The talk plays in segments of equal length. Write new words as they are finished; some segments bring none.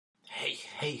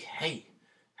Hey.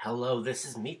 Hello, this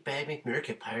is Meatbag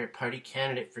McMurka, Pirate Party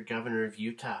candidate for governor of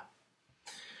Utah.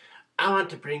 I want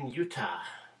to bring Utah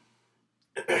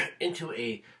into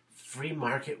a free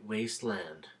market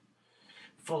wasteland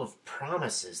full of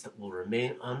promises that will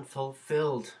remain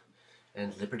unfulfilled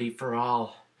and liberty for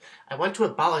all. I want to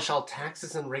abolish all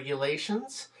taxes and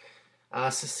regulations,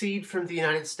 secede from the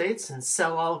United States and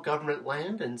sell all government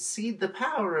land and cede the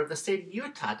power of the state of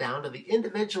Utah down to the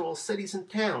individual cities and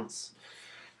towns.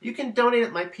 You can donate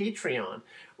at my Patreon,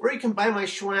 or you can buy my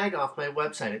swag off my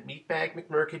website at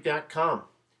meatbagmcmurka.com.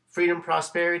 Freedom,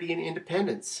 prosperity, and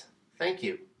independence. Thank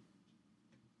you.